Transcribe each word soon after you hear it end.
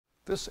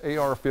This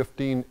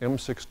AR-15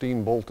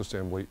 M16 bolt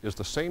assembly is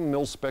the same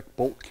mil-spec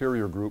bolt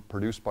carrier group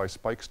produced by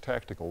Spikes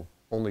Tactical,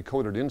 only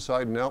coated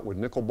inside and out with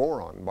nickel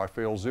boron by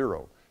Fail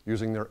Zero,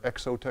 using their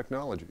EXO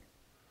technology.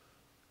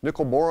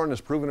 Nickel boron has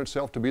proven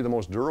itself to be the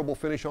most durable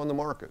finish on the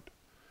market.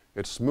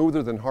 It's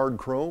smoother than hard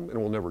chrome and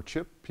will never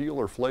chip, peel,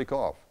 or flake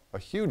off, a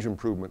huge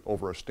improvement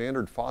over a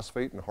standard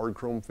phosphate and hard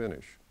chrome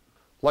finish.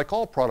 Like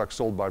all products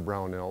sold by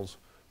Brownells,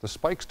 the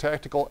Spikes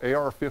Tactical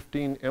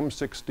AR-15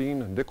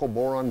 M16 nickel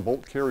boron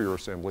bolt carrier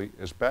assembly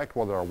is backed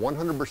with our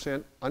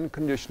 100%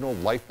 unconditional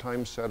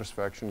lifetime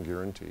satisfaction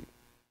guarantee.